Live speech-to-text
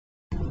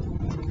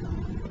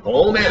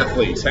Home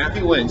athletes,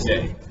 happy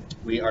Wednesday.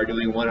 We are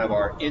doing one of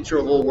our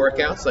interval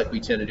workouts like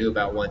we tend to do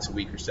about once a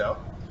week or so,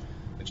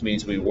 which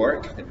means we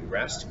work, then we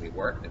rest, and we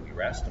work, then we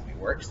rest, and we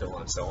work, so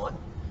on and so on.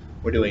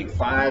 We're doing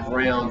 5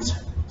 rounds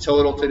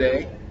total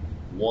today.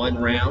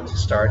 1 round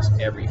starts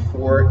every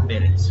 4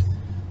 minutes.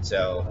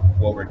 So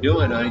what we're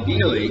doing,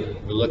 ideally,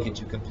 we're looking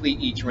to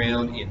complete each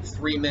round in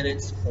 3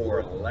 minutes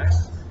or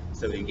less,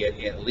 so we get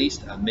at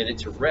least a minute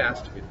to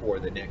rest before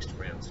the next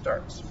round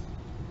starts.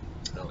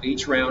 Now,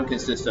 each round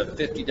consists of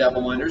 50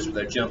 double unders with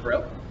our jump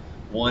rope,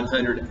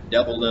 100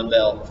 double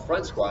dumbbell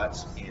front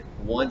squats, and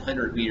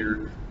 100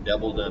 meter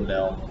double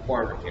dumbbell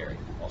farmer carry.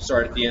 I'll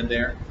start at the end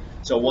there.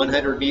 So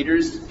 100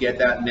 meters, get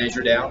that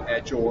measured out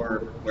at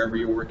wherever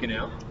you're working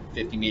out.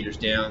 50 meters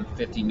down,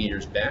 50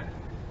 meters back.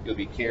 You'll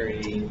be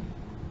carrying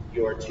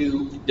your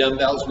 2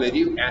 dumbbells with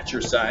you at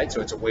your side,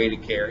 so it's a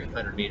weighted carry,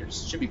 100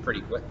 meters. Should be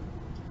pretty quick.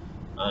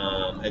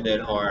 And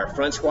then our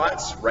front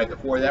squats, right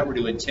before that, we're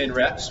doing 10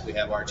 reps. We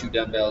have our 2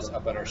 dumbbells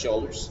up on our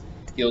shoulders,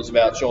 heels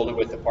about shoulder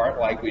width apart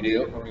like we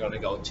do. And we're going to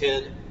go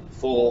 10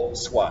 full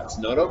squats,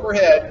 not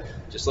overhead.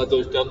 Just let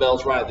those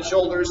dumbbells ride the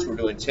shoulders. We're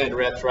doing 10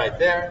 reps right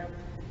there.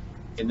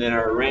 And then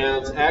our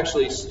rounds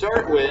actually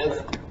start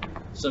with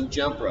some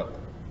jump rope.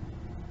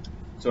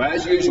 So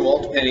as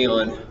usual, depending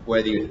on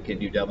whether you can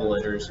do double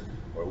unders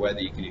or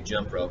whether you can do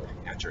jump rope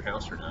at your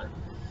house or not.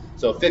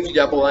 So 50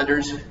 double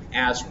unders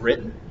as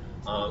written.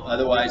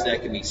 Otherwise,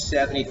 that can be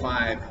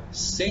 75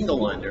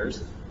 single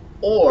unders,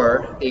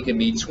 or it can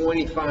be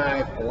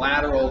 25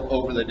 lateral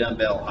over the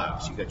dumbbell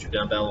hops. You got your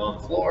dumbbell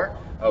on the floor.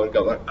 I would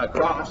go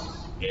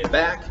across and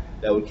back.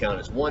 That would count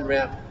as 1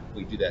 rep.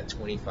 We do that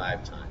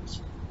 25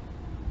 times.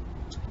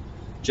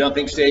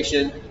 Jumping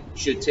station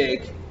should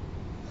take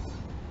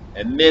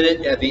a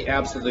minute at the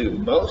absolute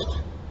most,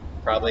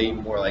 probably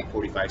more like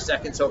 45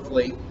 seconds,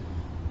 hopefully.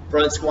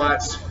 Front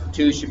squats,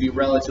 2 should be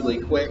relatively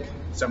quick,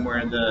 somewhere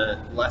in the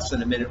less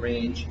than a minute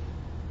range.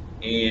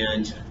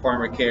 And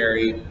farmer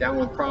carry, that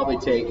one probably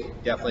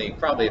take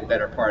probably a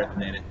better part of a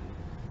minute.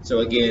 So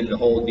again, the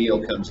whole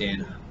deal comes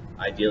in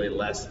ideally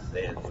less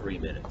than 3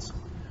 minutes.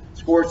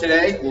 Score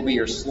today will be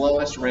your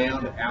slowest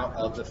round out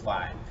of the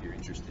 5 if you're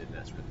interested in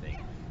that sort of thing.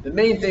 The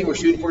main thing we're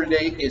shooting for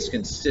today is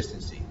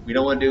consistency. We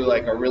don't want to do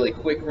like a really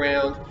quick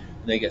round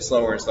and they get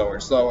slower and slower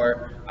and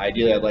slower.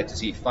 Ideally, I'd like to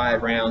see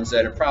 5 rounds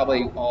that are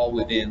probably all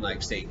within,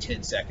 like, say,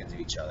 10 seconds of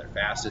each other.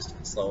 Fastest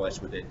and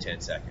slowest within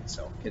 10 seconds.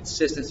 So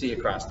consistency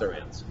across the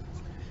rounds.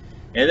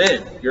 And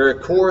then your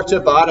core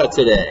Tabata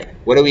today.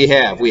 What do we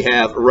have? We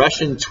have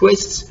Russian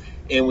twists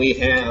and we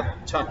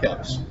have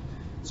tuck-ups.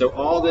 So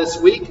all this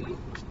week,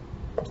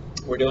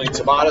 we're doing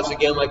Tabatas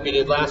again like we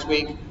did last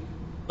week.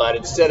 But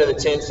instead of the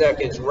 10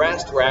 seconds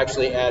rest, we're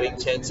actually adding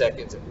 10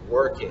 seconds of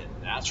work in.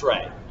 That's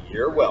right.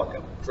 You're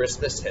welcome.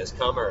 Christmas has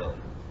come early.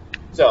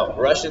 So,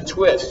 Russian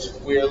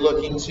twist. We are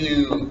looking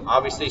to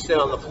obviously sit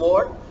on the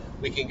floor.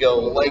 We can go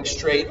legs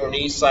straight or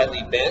knees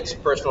slightly bent.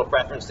 Personal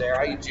preference there.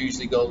 I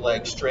usually go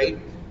legs straight.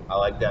 I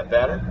like that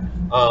better.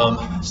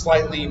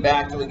 Slightly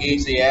back to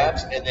engage the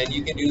abs. And then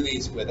you can do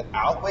these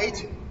without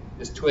weight,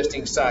 just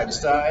twisting side to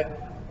side.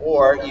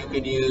 Or you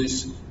can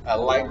use a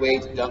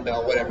lightweight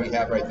dumbbell, whatever you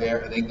have right there,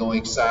 and then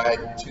going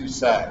side to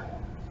side.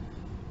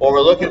 What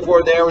we're looking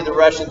for there with the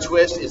Russian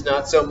twist is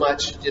not so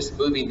much just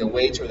moving the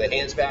weights or the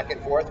hands back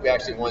and forth. We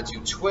actually want to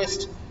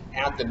twist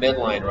at the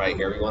midline right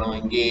here. We want to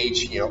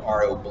engage,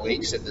 our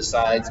obliques at the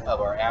sides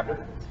of our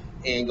abdomen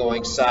and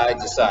going side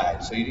to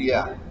side. So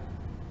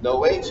no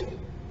weight,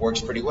 works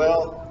pretty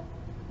well.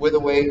 With a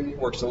weight,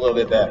 works a little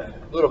bit better,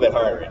 a little bit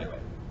harder anyway.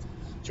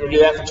 So we're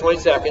going to do that for 20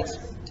 seconds.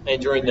 And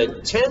during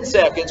the 10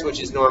 seconds, which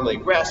is normally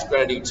rest, we're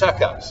going to do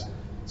tuck-ups.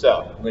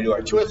 So we're going to do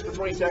our twist for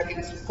 20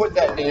 seconds, put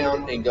that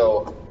down and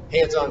go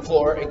hands on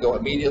floor and go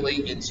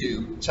immediately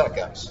into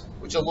tuck-ups,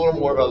 which is a little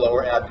more of a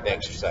lower abdomen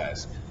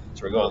exercise.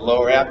 So we're going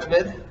lower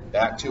abdomen,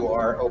 back to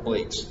our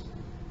obliques.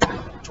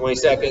 20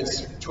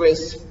 seconds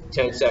twist,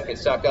 10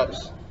 seconds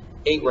tuck-ups,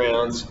 8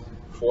 rounds,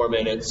 4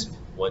 minutes,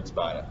 1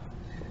 Tabata.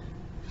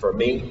 From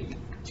me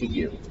to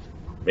you.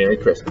 Merry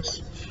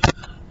Christmas.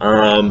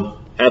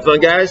 Have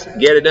fun, guys.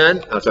 Get it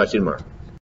done. I'll talk to you tomorrow.